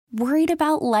Worried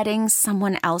about letting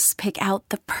someone else pick out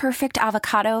the perfect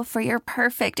avocado for your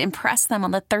perfect impress them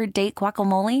on the third date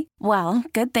guacamole? Well,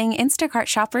 good thing Instacart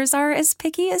shoppers are as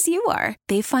picky as you are.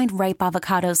 They find ripe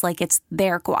avocados like it's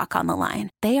their guac on the line.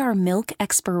 They are milk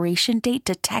expiration date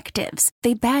detectives.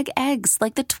 They bag eggs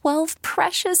like the 12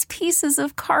 precious pieces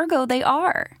of cargo they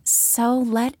are. So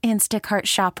let Instacart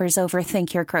shoppers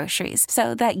overthink your groceries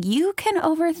so that you can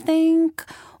overthink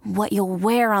what you'll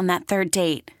wear on that third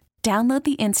date. Download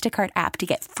the Instacart app to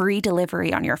get free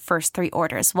delivery on your first 3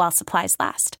 orders while supplies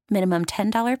last. Minimum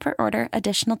 $10 per order.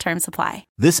 Additional terms apply.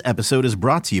 This episode is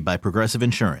brought to you by Progressive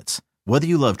Insurance. Whether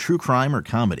you love true crime or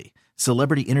comedy,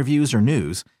 celebrity interviews or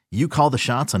news, you call the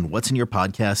shots on what's in your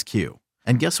podcast queue.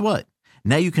 And guess what?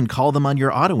 Now you can call them on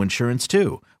your auto insurance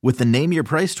too with the Name Your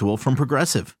Price tool from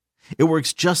Progressive. It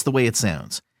works just the way it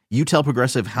sounds. You tell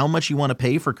Progressive how much you want to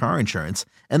pay for car insurance,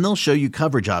 and they'll show you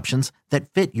coverage options that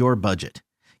fit your budget.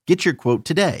 Get your quote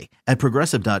today at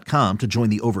Progressive.com to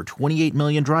join the over 28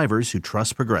 million drivers who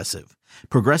trust Progressive.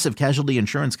 Progressive Casualty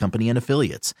Insurance Company and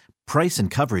Affiliates. Price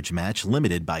and coverage match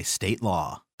limited by state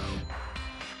law.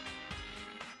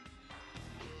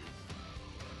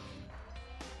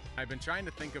 I've been trying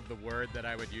to think of the word that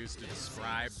I would use to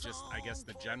describe just, I guess,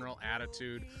 the general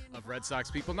attitude of Red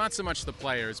Sox people. Not so much the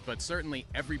players, but certainly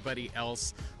everybody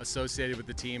else associated with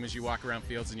the team as you walk around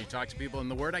fields and you talk to people.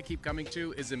 And the word I keep coming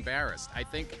to is embarrassed. I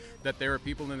think that there are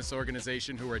people in this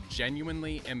organization who are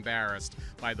genuinely embarrassed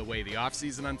by the way the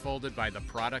offseason unfolded, by the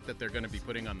product that they're going to be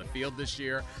putting on the field this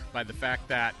year, by the fact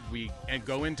that we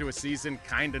go into a season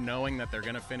kind of knowing that they're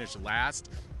going to finish last.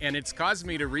 And it's caused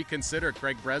me to reconsider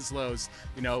Craig Breslow's,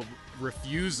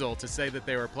 refusal to say that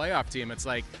they were a playoff team. It's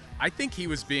like, I think he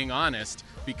was being honest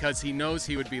because he knows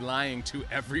he would be lying to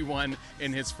everyone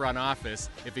in his front office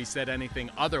if he said anything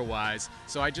otherwise.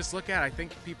 So I just look at it, I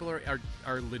think people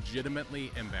are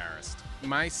legitimately embarrassed.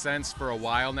 My sense for a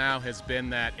while now has been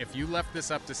that if you left this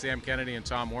up to Sam Kennedy and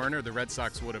Tom Werner, the Red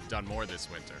Sox would have done more this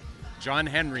winter. John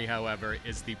Henry, however,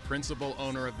 is the principal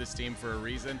owner of this team for a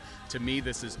reason. To me,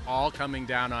 this is all coming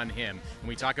down on him. And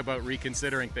we talk about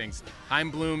reconsidering things.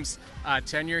 Heimblum's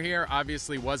tenure here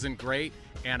obviously wasn't great,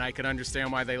 and I can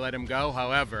understand why they let him go.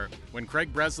 However, when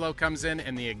Craig Breslow comes in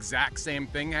and the exact same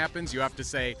thing happens, you have to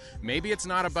say, maybe it's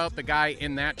not about the guy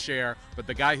in that chair, but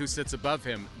the guy who sits above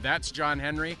him. That's John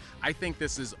Henry. I think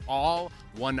this is all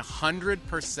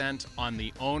 100% on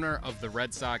the owner of the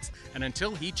Red Sox. And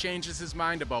until he changes his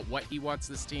mind about what he wants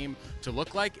this team to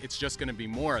look like, it's just going to be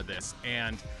more of this.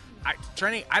 And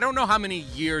Trenny, I don't know how many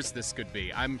years this could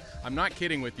be. I'm not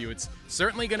kidding with you. It's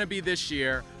certainly going to be this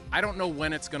year. I don't know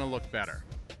when it's going to look better.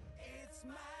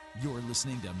 You're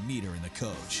listening to Meter and the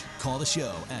Coach. Call the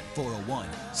show at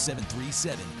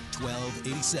 401-737-1287.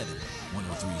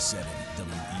 1037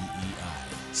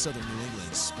 WEEI. Southern New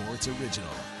England Sports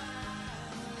Original.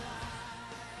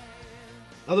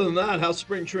 Other than that, how's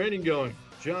spring training going?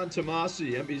 John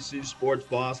Tomasi, NBC Sports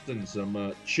Boston.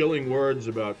 Some chilling words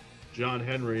about John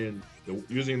Henry and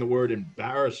using the word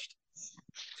embarrassed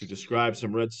to describe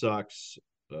some Red Sox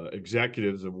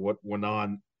executives of what went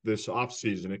on this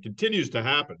offseason. It continues to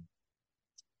happen,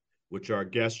 which our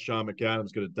guest Sean McAdam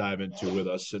is going to dive into with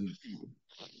us. And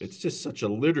it's just such a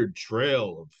littered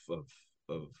trail of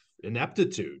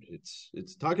ineptitude.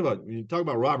 It's talk about, when you talk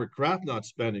about Robert Kraft not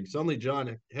spending, suddenly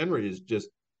John Henry is just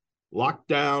locked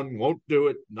down, won't do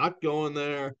it, not going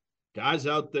there. Guys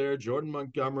out there, Jordan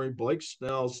Montgomery, Blake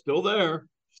Snell, still there.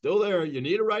 You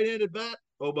need a right-handed bat.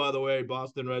 Oh, by the way,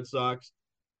 Boston Red Sox,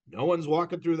 no one's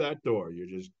walking through that door. You're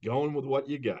just going with what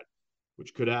you got,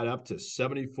 which could add up to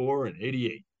 74 and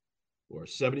 88 or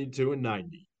 72 and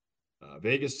 90.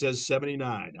 Vegas says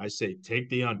 79. I say take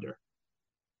the under.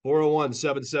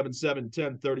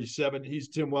 401-777-1037. He's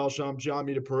Tim Welsh. I'm Jon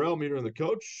Meterperal, Meter and the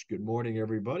Coach. Good morning,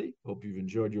 everybody. Hope you've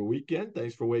enjoyed your weekend.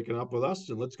 Thanks for waking up with us.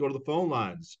 And let's go to the phone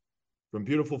lines. From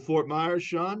beautiful Fort Myers,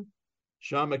 Sean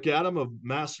McAdam of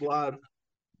Mass Live.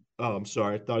 Oh, I'm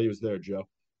sorry. I thought he was there, Joe.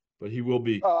 But he will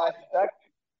be. Oh,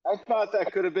 I thought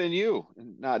that could have been you,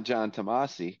 not John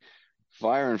Tomasi.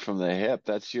 Firing from the hip.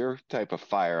 That's your type of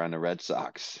fire on the Red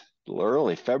Sox. A little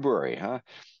early, February, huh?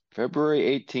 February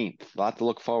 18th. A lot to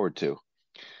look forward to.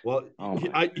 Well,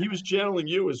 he was channeling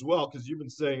you as well, because you've been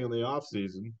saying in the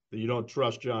offseason that you don't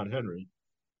trust John Henry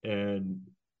and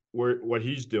what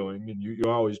he's doing, and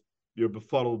you're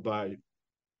befuddled by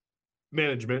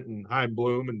management and Chaim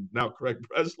Bloom and now Craig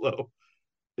Breslow.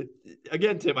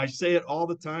 Again, Tim, I say it all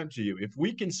the time to you. If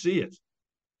we can see it,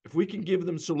 if we can give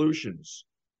them solutions,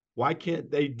 why can't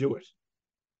they do it?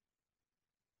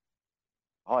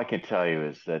 All I can tell you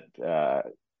is that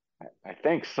I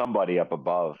thank somebody up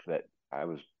above that I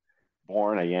was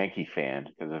born a Yankee fan,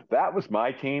 because if that was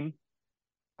my team,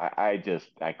 I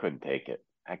couldn't take it.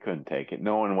 I couldn't take it.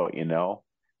 Knowing what you know,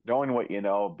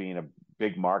 being a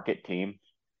big market team.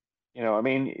 I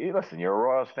mean, listen, you're a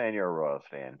Royals fan. You're a Royals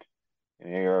fan.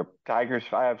 You're a Tigers.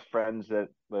 I have friends that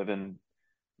live in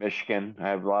Michigan. I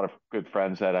have a lot of good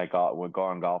friends that would go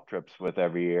on golf trips with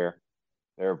every year.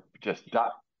 They're just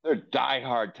they're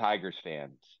diehard Tigers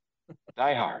fans.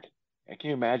 Diehard. Can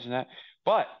you imagine that?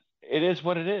 But it is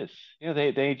what it is.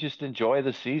 They just enjoy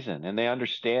the season and they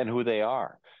understand who they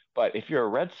are. But if you're a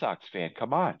Red Sox fan,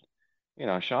 come on.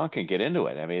 Sean can get into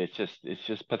it. I mean, it's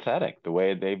just pathetic the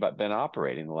way they've been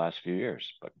operating the last few years.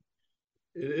 But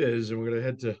It is, and we're going to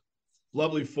head to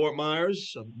lovely Fort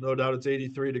Myers. No doubt it's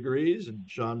 83 degrees, and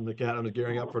Sean McAdam is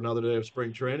gearing up for another day of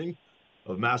spring training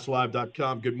of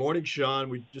MassLive.com. Good morning, Sean.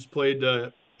 We just played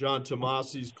John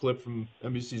Tomasi's clip from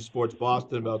NBC Sports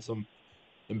Boston about some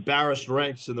embarrassed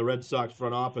ranks in the Red Sox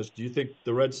front office. Do you think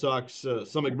the Red Sox,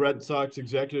 some Red Sox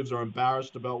executives are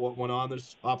embarrassed about what went on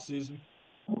this offseason?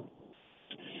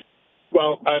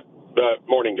 Well,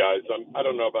 morning, guys. I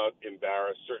don't know about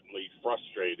embarrassed. Certainly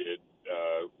frustrated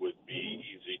would be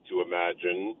easy to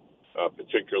imagine,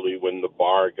 particularly when the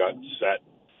bar got set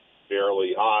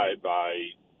fairly high by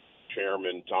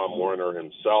Chairman Tom Werner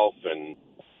himself and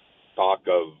talk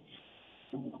of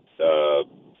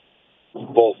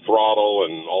full throttle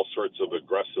and all sorts of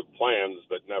aggressive plans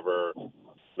that never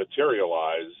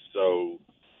materialized. So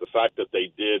the fact that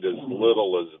they did as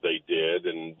little as they did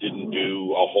and didn't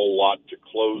do a whole lot to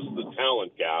close the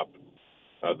talent gap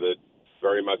that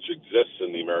very much exists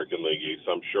in the American League East,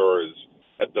 I'm sure is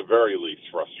at the very least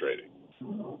frustrating.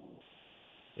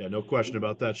 Yeah, no question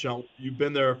about that. Sean, you've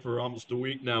been there for almost a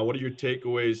week now. What are your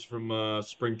takeaways from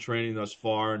spring training thus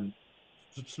far? And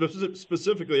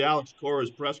specifically Alex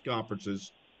Cora's press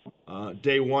conferences.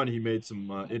 Day one, he made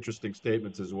some interesting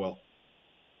statements as well.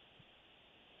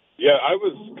 Yeah, I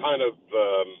was kind of,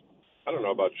 I don't know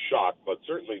about shocked, but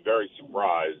certainly very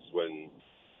surprised when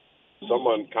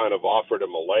someone kind of offered him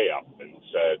a layup and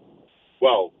said,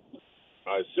 well,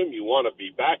 I assume you want to be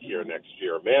back here next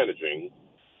year managing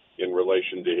in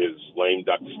relation to his lame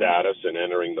duck status and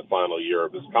entering the final year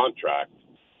of his contract.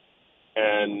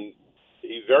 And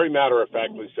he very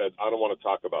matter-of-factly said, I don't want to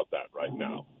talk about that right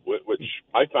now, which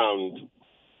I found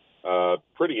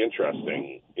pretty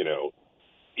interesting.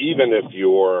 Even if you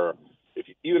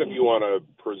want to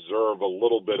preserve a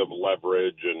little bit of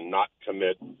leverage and not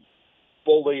commit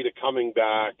fully to coming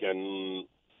back and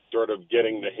sort of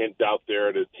getting the hint out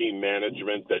there to team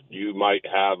management that you might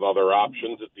have other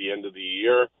options at the end of the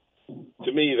year,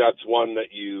 to me, that's one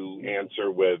that you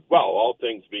answer with, well, all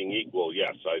things being equal,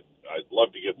 yes, I'd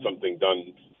love to get something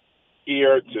done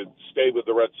here to stay with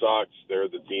the Red Sox. They're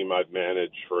the team I've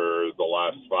managed for the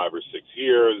last 5 or 6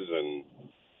 years, and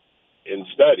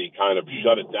instead, he kind of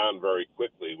shut it down very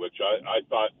quickly, which I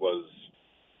thought was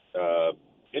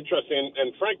interesting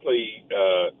and frankly,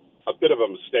 a bit of a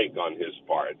mistake on his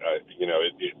part.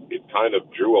 It kind of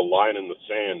drew a line in the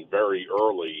sand very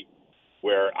early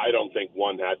where I don't think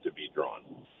one had to be drawn.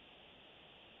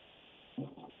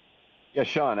 yeah,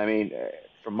 Sean, I mean,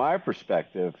 from my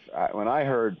perspective, when I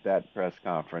heard that press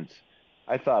conference,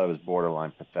 I thought it was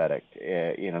borderline pathetic.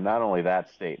 Not only that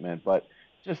statement, but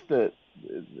just the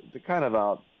kind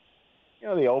of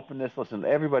the openness. Listen,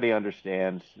 everybody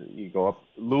understands. You go up,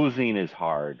 losing is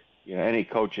hard. Any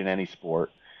coach in any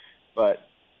sport, but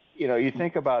you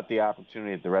think about the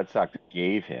opportunity that the Red Sox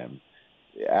gave him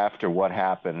after what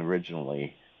happened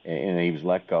originally, and he was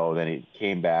let go. Then he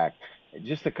came back,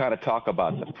 just to kind of talk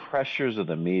about the pressures of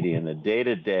the media and the day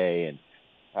to day, and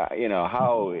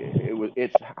how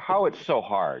it's so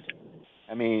hard.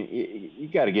 I mean, you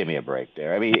got to give me a break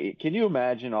there. I mean, can you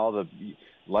imagine all the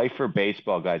lifer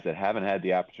baseball guys that haven't had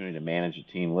the opportunity to manage a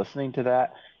team listening to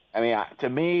that? I mean, to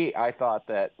me, I thought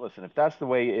that, listen, if that's the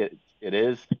way it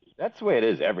is, that's the way it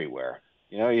is everywhere.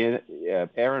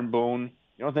 Aaron Boone,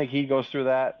 you don't think he goes through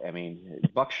that? I mean,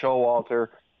 Buck Showalter,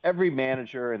 every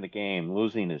manager in the game,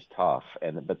 losing is tough.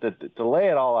 But to lay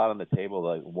it all out on the table,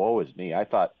 like, woe is me. I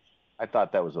thought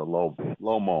that was a low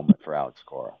moment for Alex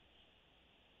Cora.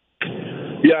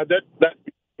 Yeah, that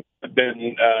had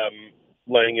been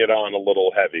laying it on a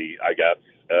little heavy, I guess.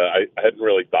 I hadn't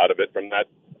really thought of it from that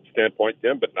standpoint,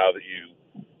 Tim, but now that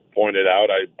you pointed out,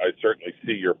 I certainly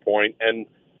see your point. And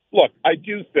look, I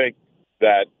do think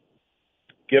that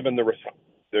given the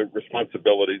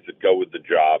responsibilities that go with the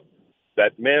job,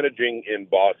 that managing in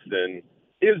Boston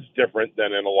is different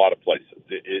than in a lot of places.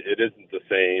 It isn't the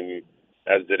same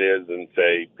as it is in,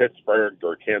 say, Pittsburgh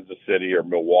or Kansas City or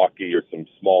Milwaukee or some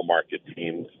small market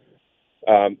teams.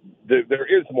 there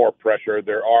is more pressure.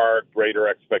 There are greater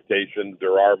expectations.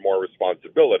 There are more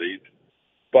responsibilities.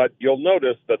 But you'll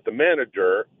notice that the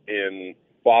manager in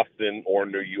Boston or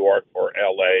New York or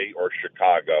LA or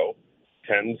Chicago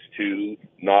tends to,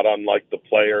 not unlike the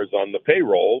players on the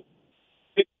payroll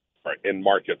in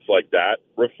markets like that,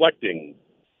 reflecting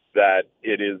that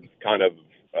it is kind of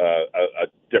a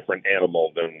different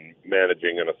animal than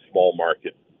managing in a small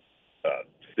market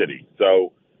city.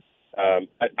 So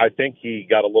I think he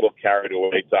got a little carried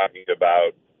away talking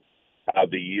about how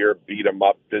the year beat him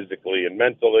up physically and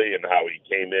mentally and how he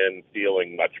came in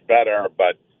feeling much better.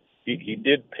 But he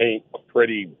did paint a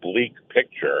pretty bleak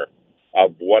picture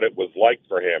of what it was like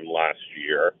for him last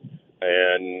year.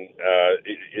 And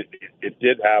it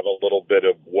did have a little bit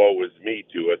of woe is me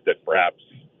to it that perhaps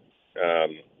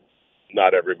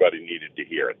not everybody needed to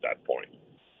hear at that point.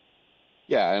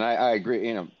 Yeah, and I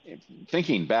agree.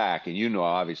 Thinking back, and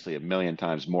obviously a million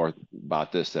times more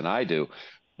about this than I do,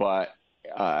 but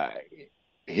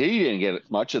he didn't get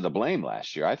much of the blame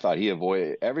last year. I thought he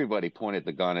avoided. Everybody pointed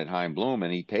the gun at Chaim Bloom,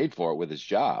 and he paid for it with his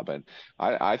job. And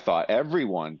I thought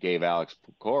everyone gave Alex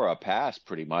Cora a pass,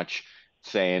 pretty much,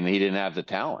 saying he didn't have the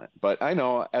talent. But I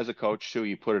know as a coach too,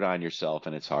 you put it on yourself,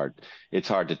 and it's hard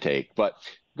to take. But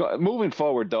moving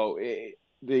forward, though.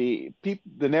 The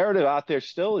narrative out there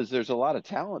still is there's a lot of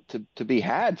talent to be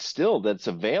had still that's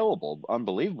available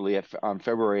unbelievably on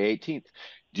February 18th.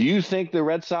 Do you think the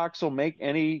Red Sox will make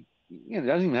any, it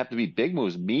doesn't even have to be big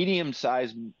moves,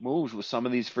 medium-sized moves with some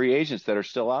of these free agents that are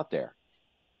still out there?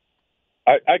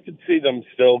 I could see them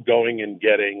still going and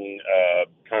getting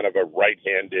kind of a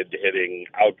right-handed hitting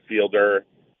outfielder.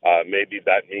 Maybe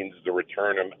that means the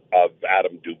return of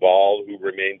Adam Duvall, who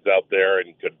remains out there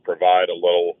and could provide a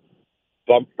little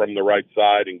bump from the right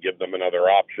side and give them another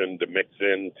option to mix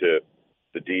into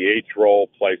the DH role,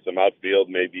 play some outfield,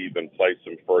 maybe even play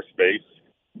some first base,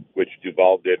 which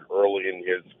Duvall did early in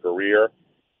his career.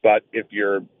 But if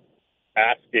you're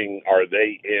asking, are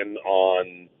they in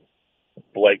on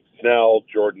Blake Snell,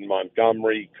 Jordan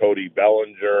Montgomery, Cody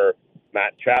Bellinger,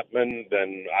 Matt Chapman,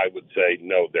 then I would say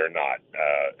no, they're not.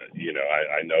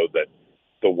 I know that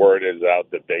the word is out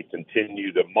that they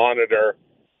continue to monitor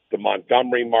the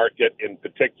Montgomery market in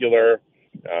particular.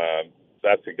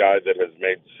 That's a guy that has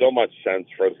made so much sense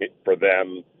for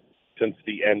them since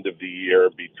the end of the year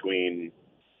between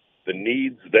the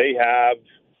needs they have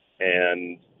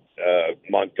and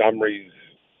Montgomery's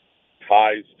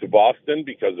ties to Boston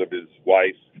because of his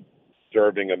wife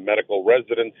serving a medical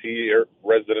residency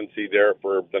there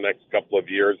for the next couple of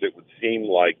years. It would seem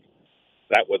like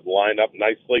that would line up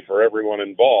nicely for everyone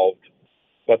involved.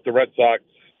 But the Red Sox,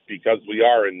 because we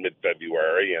are in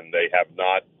mid-February and they have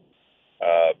not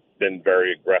been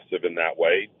very aggressive in that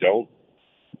way,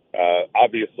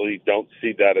 obviously don't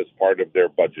see that as part of their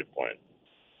budget plan.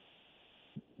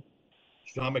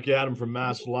 Sean McAdam from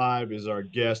Mass Live is our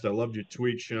guest. I loved your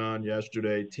tweet, Sean,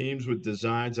 yesterday. Teams with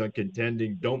designs on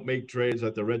contending don't make trades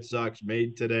like the Red Sox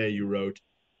made today, you wrote.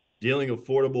 Dealing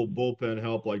affordable bullpen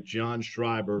help like John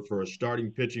Schreiber for a starting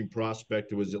pitching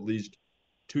prospect who was at least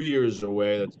 2 years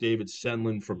away. That's David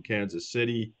Senlin from Kansas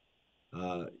City.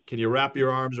 Can you wrap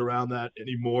your arms around that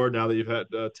anymore now that you've had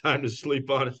time to sleep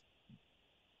on it?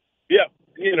 Yeah.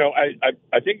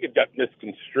 I think it got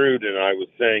misconstrued, and I was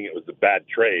saying it was a bad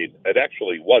trade. It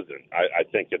actually wasn't. I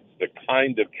think it's the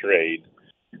kind of trade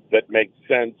that makes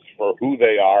sense for who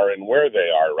they are and where they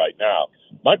are right now.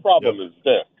 My problem is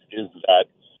that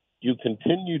you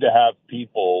continue to have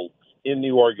people in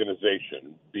the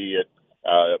organization, be it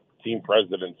team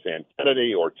president Sam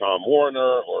Kennedy or Tom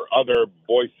Warner or other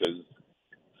voices,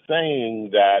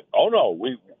 saying that, oh no,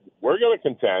 we're going to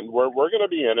contend. We're going to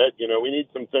be in it. We need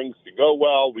some things to go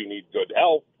well. We need good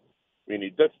health. We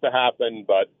need this to happen.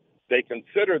 But they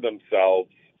consider themselves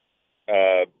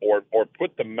or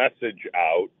put the message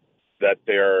out that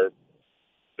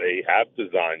they have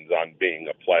designs on being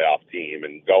a playoff team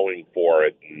and going for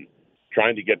it and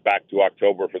trying to get back to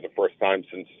October for the first time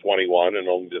since 21 and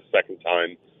only the second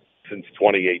time since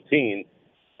 2018.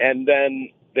 And then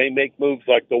they make moves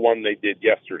like the one they did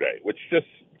yesterday, which just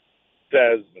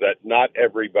says that not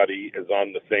everybody is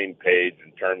on the same page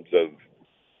in terms of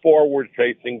forward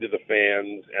facing to the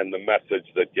fans and the message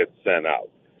that gets sent out.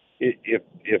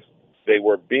 If they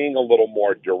were being a little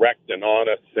more direct and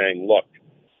honest, saying, look,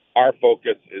 our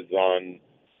focus is on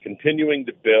continuing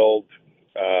to build.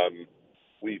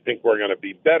 We think we're going to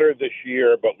be better this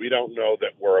year, but we don't know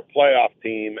that we're a playoff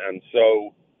team. And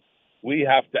so we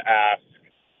have to ask,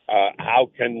 how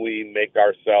can we make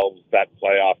ourselves that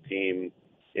playoff team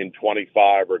in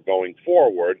 25 or going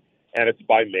forward? And it's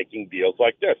by making deals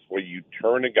like this, where you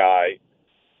turn a guy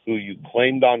who you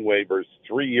claimed on waivers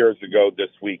 3 years ago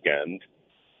this weekend,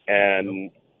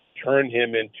 and turn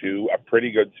him into a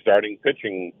pretty good starting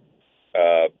pitching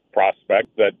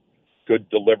prospect that could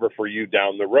deliver for you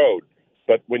down the road.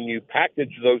 But when you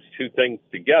package those two things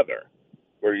together,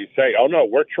 where you say, oh, no,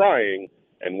 we're trying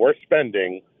and we're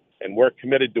spending and we're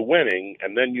committed to winning,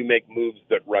 and then you make moves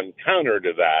that run counter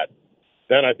to that,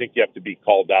 then I think you have to be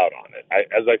called out on it.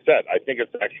 As I said, I think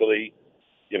it's actually,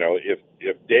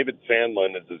 if David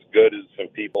Sandlin is as good as some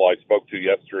people I spoke to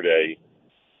yesterday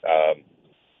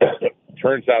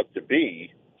turns out to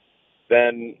be,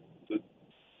 then,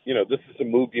 this is a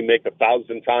move you make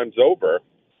 1,000 times over.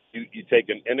 You take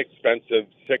an inexpensive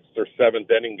 6th or 7th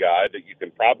inning guy that you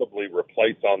can probably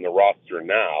replace on the roster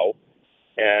now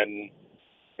and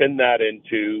spin that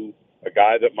into a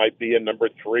guy that might be a number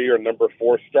 3 or number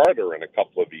 4 starter in a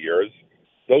couple of years.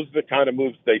 Those are the kind of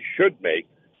moves they should make,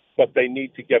 but they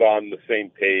need to get on the same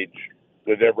page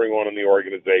with everyone in the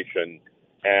organization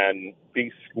and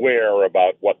be square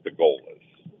about what the goal is.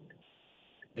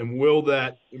 And will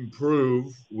that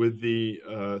improve with the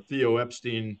Theo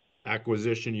Epstein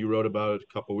acquisition you wrote about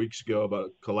a couple of weeks ago, about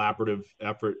a collaborative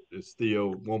effort, as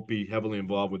Theo won't be heavily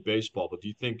involved with baseball? But do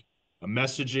you think a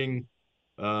messaging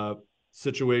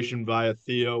situation via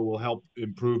Theo will help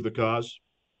improve the cause?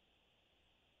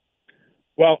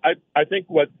 Well, I think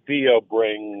what Theo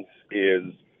brings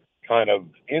is kind of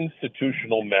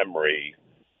institutional memory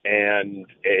and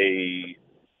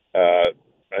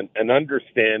an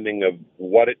understanding of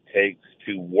what it takes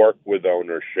to work with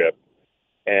ownership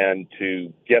and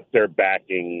to get their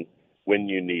backing when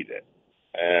you need it.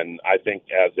 And I think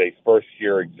as a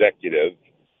first-year executive,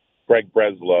 Greg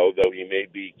Breslow, though he may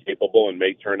be capable and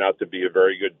may turn out to be a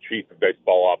very good chief of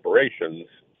baseball operations,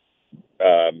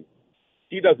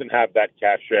 he doesn't have that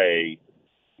cachet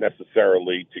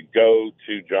necessarily to go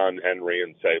to John Henry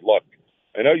and say, look,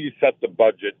 I know you set the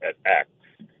budget at X,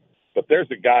 but there's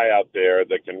a guy out there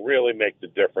that can really make the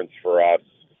difference for us.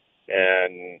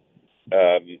 And,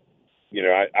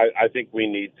 I think we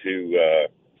need to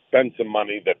spend some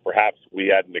money that perhaps we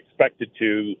hadn't expected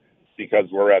to, because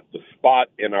we're at the spot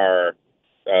in our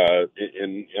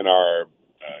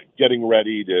getting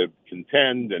ready to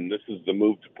contend, and this is the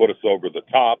move to put us over the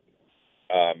top.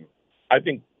 I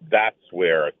think that's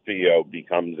where Theo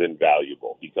becomes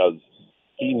invaluable, because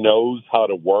he knows how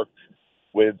to work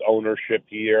with ownership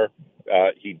here.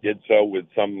 He did so with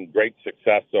some great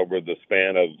success over the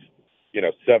span of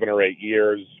 7 or 8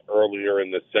 years earlier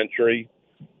in this century.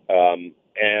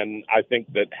 And I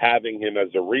think that having him as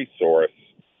a resource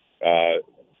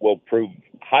will prove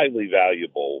highly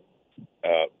valuable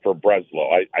for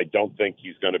Breslow. I don't think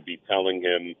he's going to be telling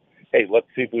him, hey, let's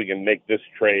see if we can make this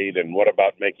trade, and what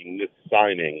about making this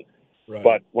signing? Right.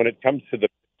 But when it comes to the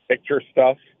picture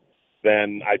stuff,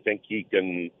 then I think he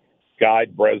can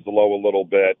guide Breslow a little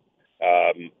bit,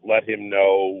 let him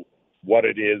know what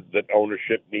it is that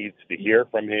ownership needs to hear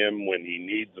from him when he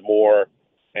needs more,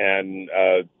 and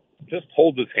just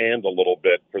hold his hand a little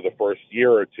bit for the first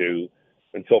year or two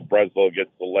until Breslow gets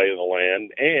the lay of the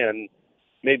land and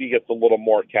maybe gets a little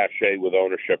more cachet with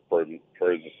ownership for his,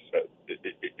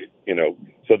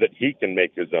 so that he can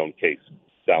make his own case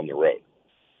down the road.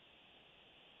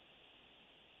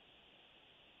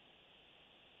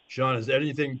 Sean, has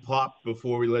anything popped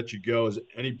before we let you go? Is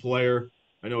any player,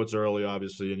 I know it's early,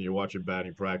 obviously, and you're watching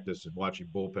batting practice and watching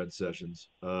bullpen sessions,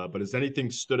 but has anything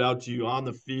stood out to you on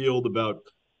the field about,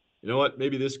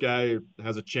 maybe this guy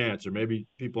has a chance, or maybe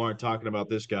people aren't talking about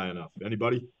this guy enough?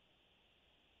 Anybody?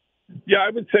 Yeah, I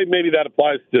would say maybe that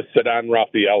applies to Ceddanne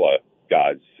Rafaela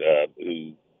guys,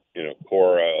 who,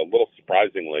 Cora, a little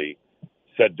surprisingly,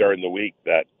 said during the week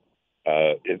that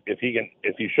if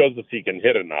he shows us he can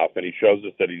hit enough, and he shows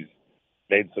us that he's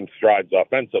made some strides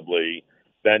offensively,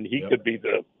 then he could be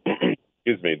the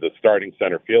starting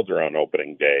center fielder on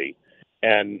opening day.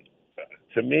 And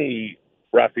to me,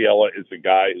 Rafaela is a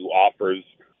guy who offers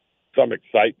some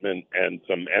excitement and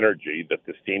some energy that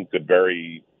this team could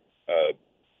very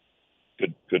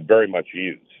much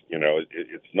use.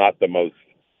 It's not the most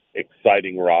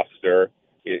exciting roster.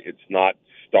 It's not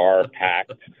star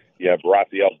packed. You have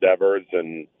Rafael Devers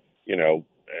and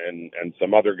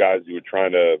some other guys who are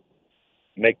trying to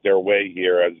make their way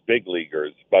here as big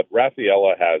leaguers. But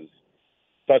Rafaela has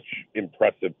such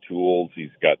impressive tools. He's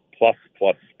got plus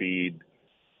speed.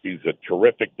 He's a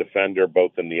terrific defender,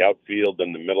 both in the outfield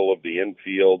and the middle of the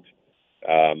infield.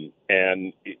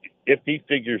 And if he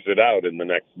figures it out in the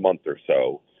next month or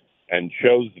so and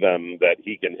shows them that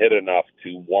he can hit enough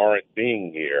to warrant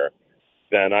being here,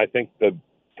 then I think the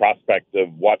prospect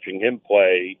of watching him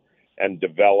play and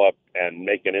develop and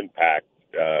make an impact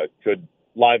could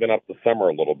liven up the summer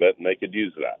a little bit, and they could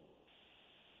use that.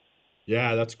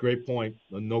 Yeah, that's a great point.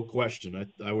 No question.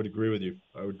 I would agree with you.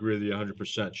 I would agree with you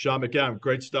 100%. Sean McAdam,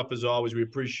 great stuff as always. We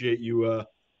appreciate you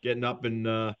getting up, and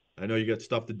I know you got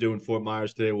stuff to do in Fort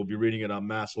Myers today. We'll be reading it on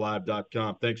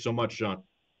masslive.com. Thanks so much, Sean.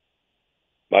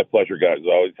 My pleasure, guys.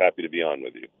 Always happy to be on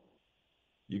with you.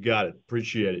 You got it.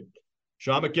 Appreciate it.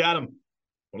 Sean McAdam,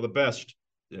 one of the best.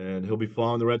 And he'll be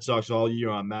following the Red Sox all year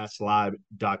on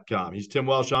masslive.com. He's Tim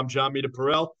Welsh. I'm Jon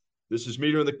Meterperal. This is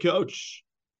Meter and the Coach.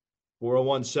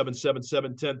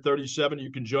 401-777-1037. You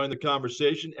can join the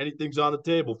conversation. Anything's on the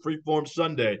table. Freeform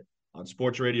Sunday on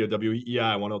Sports Radio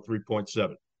WEEI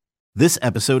 103.7. This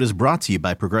episode is brought to you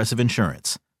by Progressive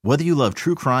Insurance. Whether you love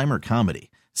true crime or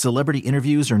comedy, celebrity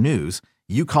interviews or news,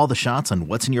 you call the shots on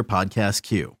what's in your podcast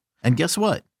queue. And guess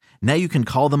what? Now you can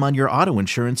call them on your auto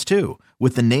insurance too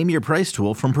with the Name Your Price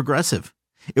tool from Progressive.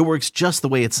 It works just the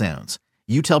way it sounds.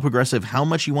 You tell Progressive how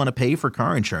much you want to pay for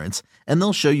car insurance, and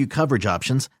they'll show you coverage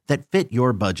options that fit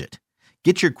your budget.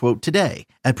 Get your quote today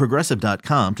at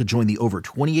Progressive.com to join the over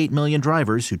 28 million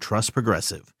drivers who trust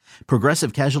Progressive.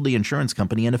 Progressive Casualty Insurance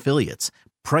Company and Affiliates.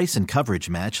 Price and coverage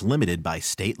match limited by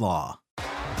state law.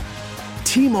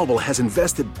 T-Mobile has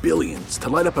invested billions to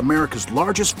light up America's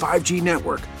largest 5G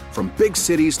network, from big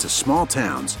cities to small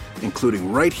towns,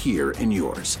 including right here in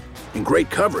yours. And great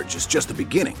coverage is just the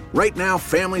beginning. Right now,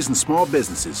 families and small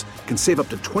businesses can save up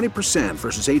to 20%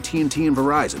 versus AT&T and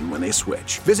Verizon when they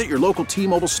switch. Visit your local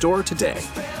T-Mobile store today.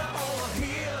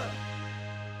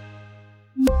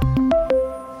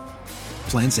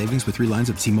 Plan savings with 3 lines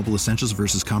of T-Mobile Essentials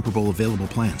versus comparable available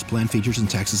plans. Plan features and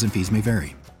taxes and fees may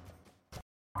vary.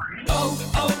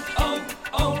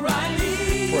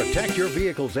 Protect your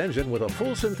vehicle's engine with a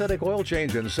full synthetic oil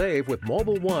change and save with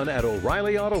Mobil 1 at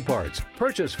O'Reilly Auto Parts.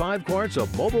 Purchase 5 quarts of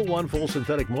Mobil 1 full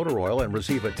synthetic motor oil and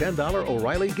receive a $10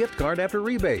 O'Reilly gift card after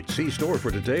rebate. See store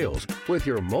for details. With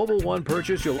your Mobil 1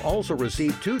 purchase, you'll also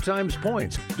receive 2 times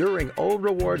points during Old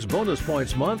Rewards Bonus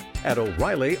Points Month at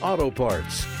O'Reilly Auto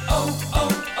Parts.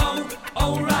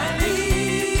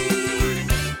 O'Reilly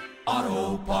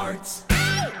Auto Parts.